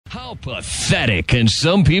How pathetic can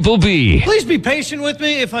some people be? Please be patient with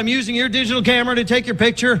me if I'm using your digital camera to take your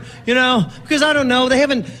picture, because I don't know. They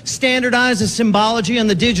haven't standardized the symbology on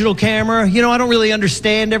the digital camera. I don't really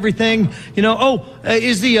understand everything.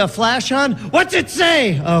 Is the flash on? What's it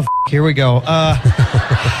say? Oh, here we go.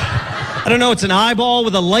 I don't know. It's an eyeball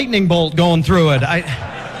with a lightning bolt going through it.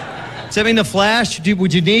 Does that mean the flash?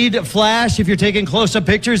 Would you need a flash if you're taking close-up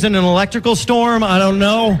pictures in an electrical storm? I don't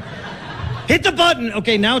know. Hit the button.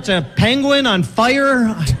 Okay, now it's a penguin on fire.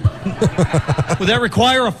 Would that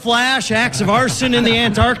require a flash? Acts of arson in the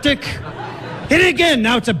Antarctic? Hit it again.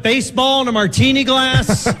 Now it's a baseball in a martini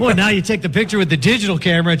glass. Well, now you take the picture with the digital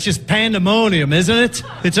camera. It's just pandemonium, isn't it?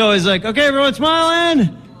 It's always like, okay, everyone smile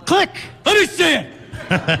in. Click. Let me see it.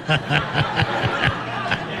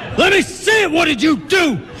 Let me see it. What did you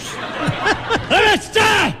do? Let me see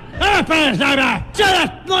it. Let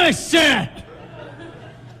me see it.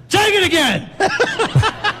 Take it again.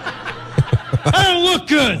 I don't look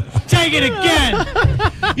good. Take it again.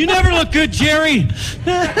 You never look good, Jerry.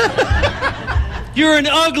 You're an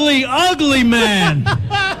ugly, ugly man.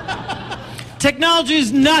 Technology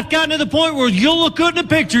has not gotten to the point where you'll look good in a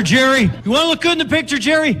picture, Jerry. You want to look good in the picture,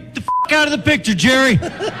 Jerry? Get the out of the picture, Jerry. You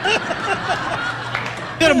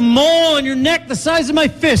got a mole on your neck the size of my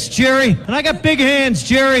fist, Jerry. And I got big hands,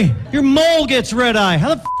 Jerry. Your mole gets red eye.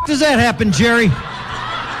 How the does that happen, Jerry?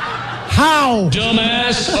 How?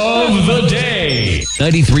 Dumbass of the day.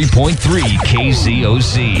 93.3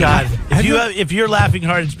 KZOZ. God, if you're laughing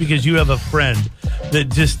hard, it's because you have a friend that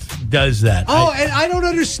just does that. Oh, and I don't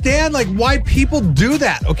understand, why people do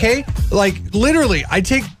that, okay? Literally, I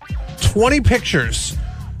take 20 pictures.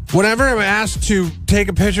 Whenever I'm asked to take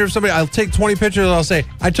a picture of somebody, I'll take 20 pictures and I'll say,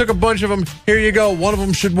 I took a bunch of them. Here you go. One of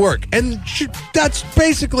them should work. And that's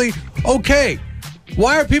basically okay.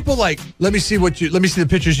 Why are people let me see the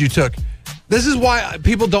pictures you took? This is why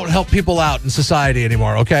people don't help people out in society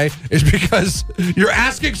anymore, okay? It's because you're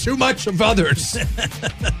asking too much of others.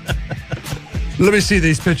 Let me see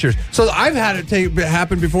these pictures. So I've had it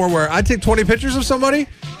happen before where I take 20 pictures of somebody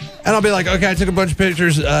and I'll be like, okay, I took a bunch of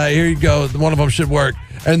pictures. Here you go. One of them should work.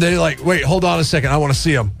 And they wait, hold on a second. I want to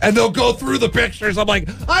see them. And they'll go through the pictures. I'm like,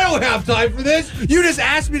 I don't have time for this. You just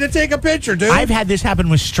asked me to take a picture, dude. I've had this happen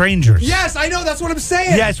with strangers. Yes, I know. That's what I'm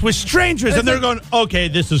saying. Yes, with strangers. And they're going, okay,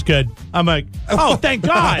 this is good. I'm like, oh, thank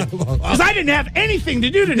God. Because I didn't have anything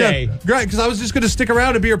to do today. Yeah, right, because I was just going to stick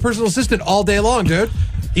around and be your personal assistant all day long, dude.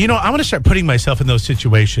 I'm going to start putting myself in those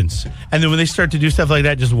situations. And then when they start to do stuff like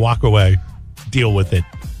that, just walk away. Deal with it.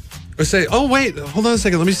 Or say, oh, wait, hold on a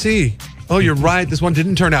second. Let me see. Oh, you're right. This one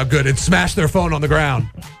didn't turn out good. And smashed their phone on the ground.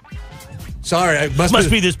 Sorry. It must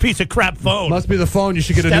be this piece of crap phone. Must be the phone. You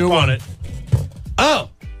should get a new one. It. Oh,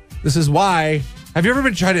 this is why. Have you ever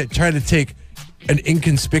been trying to take an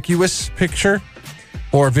inconspicuous picture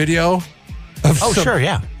or video? Sure,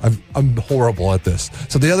 yeah. I'm horrible at this.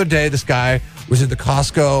 So the other day, this guy was at the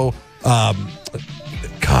Costco.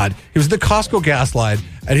 He was in the Costco gas line,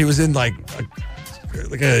 and he was in like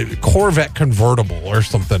a Corvette convertible or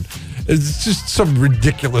something. It's just some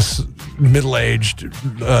ridiculous middle-aged,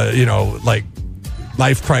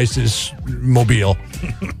 life crisis mobile.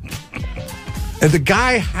 And the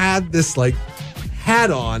guy had this hat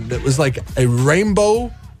on that was like a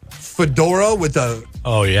rainbow fedora with a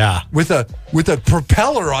with a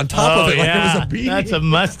propeller on top of it, like it was a beanie. That's a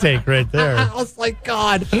must-take right there. I was like,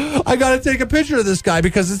 God, I got to take a picture of this guy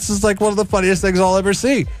because this is like one of the funniest things I'll ever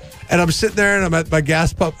see. And I'm sitting there and I'm at my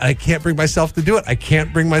gas pump. And I can't bring myself to do it. I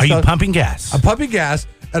can't bring myself. Are you pumping gas? I'm pumping gas,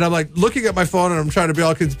 and I'm looking at my phone and I'm trying to be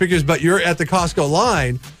all conspicuous. But you're at the Costco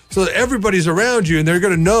line, so that everybody's around you and they're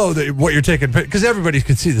going to know that what you're taking, because everybody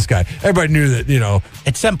can see this guy. Everybody knew that,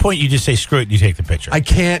 At some point, you just say, screw it, and you take the picture. I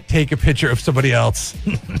can't take a picture of somebody else.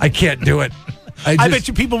 I can't do it. I bet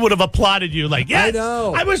you people would have applauded you. Yes, I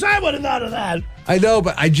know. I wish I would have thought of that. I know,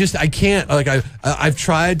 but I can't. I've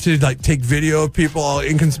tried to take video of people all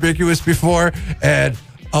inconspicuous before, and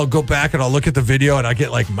I'll go back and I'll look at the video and I get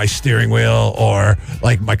my steering wheel or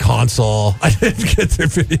my console. I didn't get their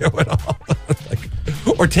video at all.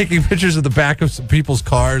 Or taking pictures of the back of some people's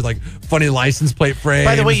cars, funny license plate frames.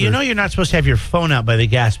 By the way, you're not supposed to have your phone out by the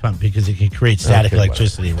gas pump because it can create static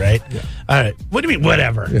electricity, right? Yeah. All right. What do you mean,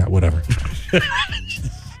 whatever? Yeah, whatever.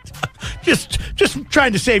 Just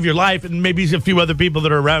trying to save your life and maybe a few other people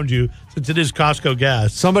that are around you, since it is Costco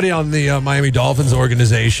gas. Somebody on the Miami Dolphins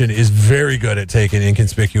organization is very good at taking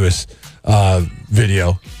inconspicuous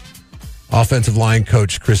video. Offensive line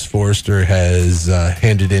coach Chris Foerster has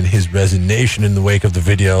handed in his resignation in the wake of the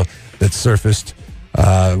video that surfaced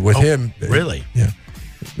with him. Really? Yeah.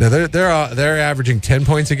 No, they're averaging 10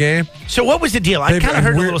 points a game. So what was the deal? I kind of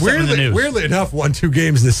heard a little something in the news. Weirdly enough, won 2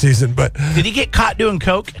 games this season, but did he get caught doing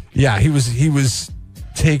coke? Yeah, he was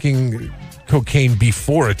taking cocaine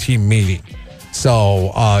before a team meeting.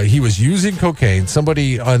 So he was using cocaine.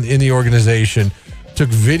 Somebody in the organization took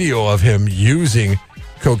video of him using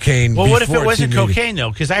cocaine. Well, what if it wasn't meeting. cocaine, though?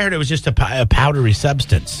 Because I heard it was just a powdery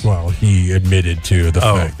substance. Well, he admitted to the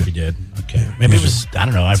fact that he did. Okay. Maybe it was, I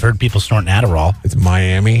don't know. I've heard people snorting Adderall. It's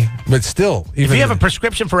Miami. But still. If you have a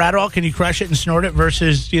prescription for Adderall, can you crush it and snort it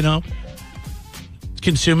versus,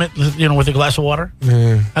 consume it, with a glass of water?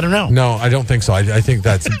 I don't know. No, I don't think so. I think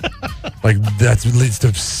that's that leads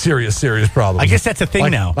to serious problems. I guess that's a thing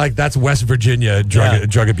now. Like that's West Virginia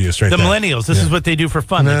drug abuse right there. The millennials, this is what they do for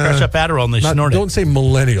fun. They crush up Adderall and they snort it. Don't say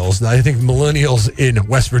millennials. I think millennials in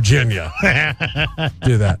West Virginia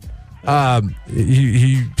do that.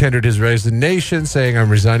 He tendered his resignation, saying, "I'm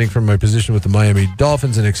resigning from my position with the Miami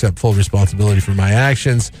Dolphins and accept full responsibility for my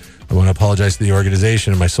actions. I want to apologize to the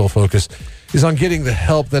organization, and my sole focus is on getting the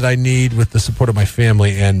help that I need with the support of my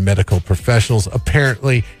family and medical professionals."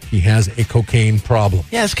 Apparently, he has a cocaine problem.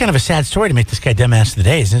 Yeah, it's kind of a sad story to make this guy dumbass of the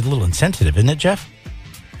day. Isn't it a little insensitive, isn't it, Jeff?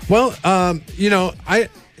 Well,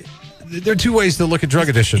 there are 2 ways to look at drug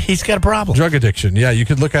addiction. He's got a problem. Drug addiction. Yeah, you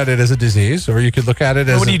could look at it as a disease, or you could look at it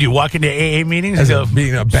as... What do you do, walk into AA meetings and go,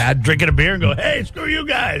 being a bad... Drinking a beer and go, hey, screw you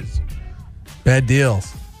guys. Bad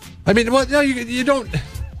deals. I mean, well, no, you don't...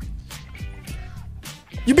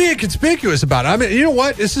 You're being conspicuous about it. I mean, you know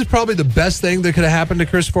what? This is probably the best thing that could have happened to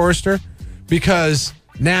Chris Foerster, because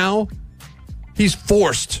now he's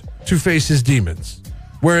forced to face his demons.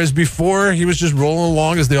 Whereas before, he was just rolling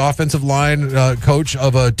along as the offensive line coach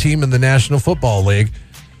of a team in the National Football League.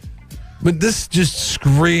 But this just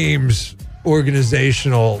screams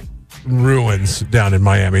organizational ruins down in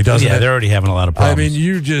Miami, doesn't it? Yeah, they're already having a lot of problems. I mean,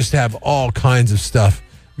 you just have all kinds of stuff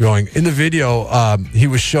going. In the video, he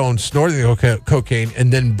was shown snorting the cocaine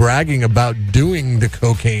and then bragging about doing the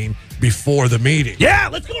cocaine before the meeting. Yeah,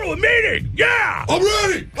 let's go to a meeting. Yeah. I'm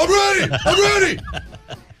ready.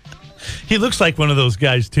 He looks like one of those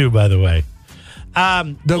guys, too, by the way. Let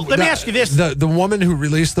me ask you this. The woman who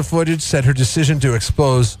released the footage said her decision to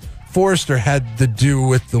expose Foerster had to do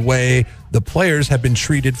with the way the players have been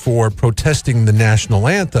treated for protesting the national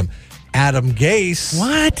anthem. Adam Gase.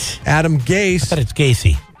 What? Adam Gase. I thought it's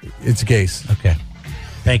Gasey. It's Gase. Okay.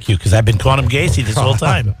 Thank you, because I've been calling him Gasey this whole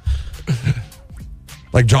time.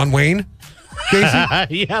 Like John Wayne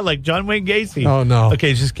Gacy? Yeah, like John Wayne Gacy. Oh, no.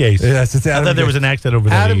 Okay, it's just Gase. Yes, it's Adam I thought there was an accent over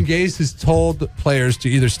there. Adam Gase has told players to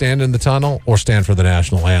either stand in the tunnel or stand for the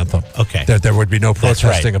national anthem. Okay. That there would be no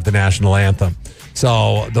protesting of the national anthem.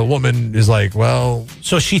 So the woman is like, well...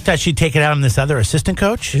 So she thought she'd take it out on this other assistant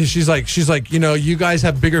coach? She's like, you guys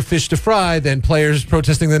have bigger fish to fry than players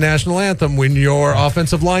protesting the national anthem when your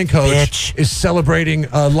offensive line coach is celebrating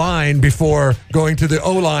a line before going to the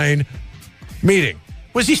O-line meeting.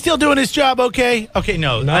 Was he still doing his job okay? Okay,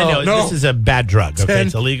 no. I know. This is a bad drug. Okay,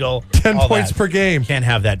 it's illegal. 10 points per game. Can't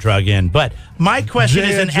have that drug in. But my question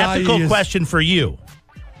is an ethical question for you.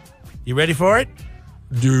 You ready for it?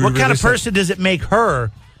 What kind of person does it make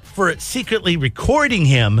her for secretly recording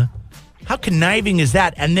him? How conniving is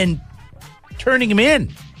that? And then turning him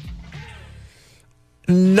in?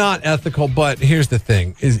 Not ethical, but here's the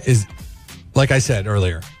thing. Is like I said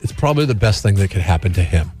earlier, it's probably the best thing that could happen to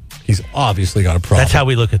him. He's obviously got a problem. That's how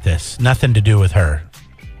we look at this. Nothing to do with her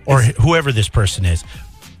or whoever this person is.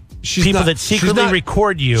 People that secretly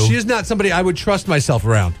record you. She is not somebody I would trust myself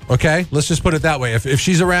around, okay? Let's just put it that way. If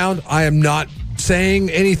she's around, I am not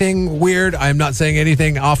saying anything weird. I am not saying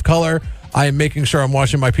anything off color. I am making sure I'm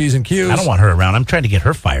watching my P's and Q's. I don't want her around. I'm trying to get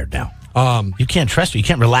her fired now. You can't trust her. You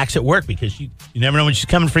can't relax at work because you never know when she's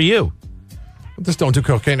coming for you. Just don't do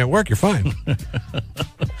cocaine at work. You're fine.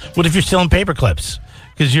 What if you're selling paper clips?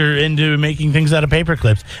 Because you're into making things out of paper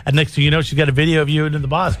clips. And next thing you know, she's got a video of you and the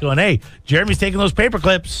boss going, hey, Jeremy's taking those paper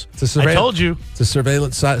clips. I told you. It's a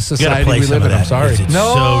surveillance society we live in. I'm sorry. It's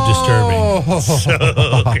so disturbing.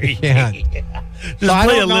 So I can't. Just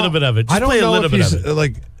play a little bit of it. Just play a little bit of it.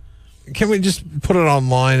 Like, can we just put it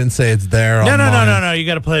online and say it's there? No. You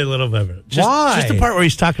got to play a little bit of it. Why? Just the part where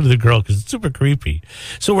he's talking to the girl because it's super creepy.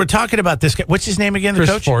 So we're talking about this guy. What's his name again? The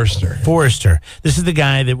coach? Foerster. This is the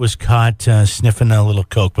guy that was caught sniffing a little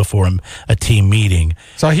coke before a team meeting.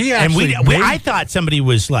 So he actually. I thought somebody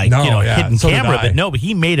was hidden camera, but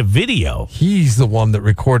he made a video. He's the one that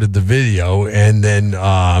recorded the video and then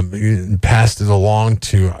passed it along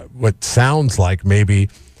to what sounds like maybe.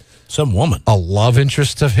 Some woman. A love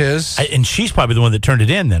interest of his. And she's probably the one that turned it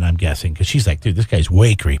in then, I'm guessing, because she's like, dude, this guy's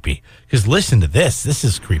way creepy. Because listen to this. This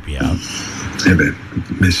is creepy out. Hey, babe.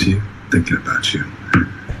 Miss you. Thinking about you.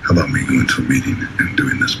 How about me going to a meeting and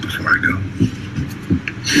doing this before I go?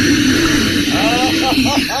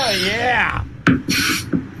 Oh, yeah.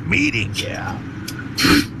 Meeting, yeah.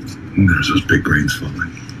 There's those big rains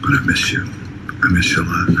falling, but I miss you. I miss you a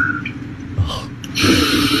lot.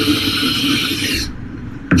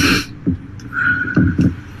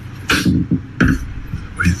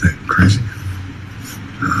 What do you think? Crazy?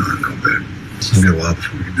 No, babe. It's gonna be a while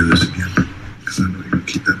before we can do this again. Because I know you're gonna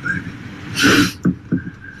keep that baby.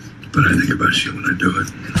 But I think about you when I do it. I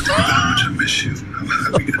think about how much I miss you, how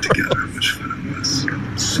high we get together, how much fun it was.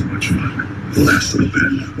 So much fun. The last little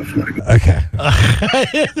bit before I go. Okay.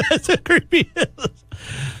 That's a creepy.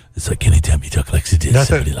 It's like anytime you talk like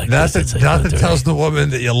somebody like this. Nothing tells the woman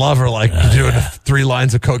that you love her like doing 3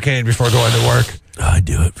 lines of cocaine before going to work. I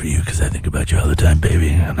do it for you because I think about you all the time, baby,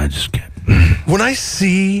 and I just can't. When I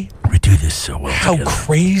see We do this so well how together.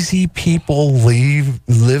 crazy people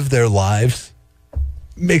live their lives,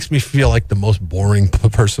 makes me feel like the most boring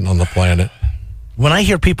person on the planet. When I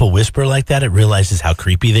hear people whisper like that, it realizes how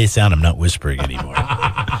creepy they sound. I'm not whispering anymore.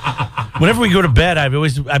 Whenever we go to bed,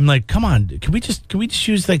 I'm like, come on, can we just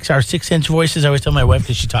use like our 6-inch voices? I always tell my wife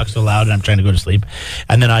because she talks so loud and I'm trying to go to sleep.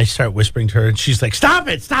 And then I start whispering to her and she's like, stop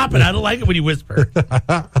it. I don't like it when you whisper.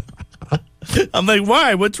 I'm like,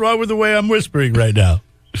 why? What's wrong with the way I'm whispering right now?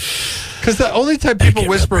 Because the only time people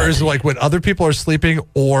whisper is like when other people are sleeping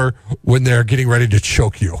or when they're getting ready to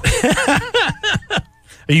choke you.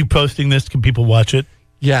 Are you posting this? Can people watch it?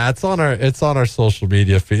 Yeah, it's on our social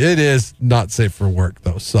media feed. It is not safe for work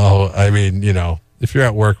though. So I mean, if you're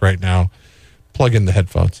at work right now, plug in the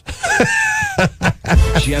headphones.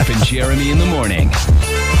 Jeff and Jeremy in the morning.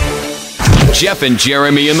 Jeff and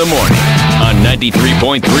Jeremy in the morning on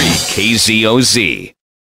 93.3 KZOZ.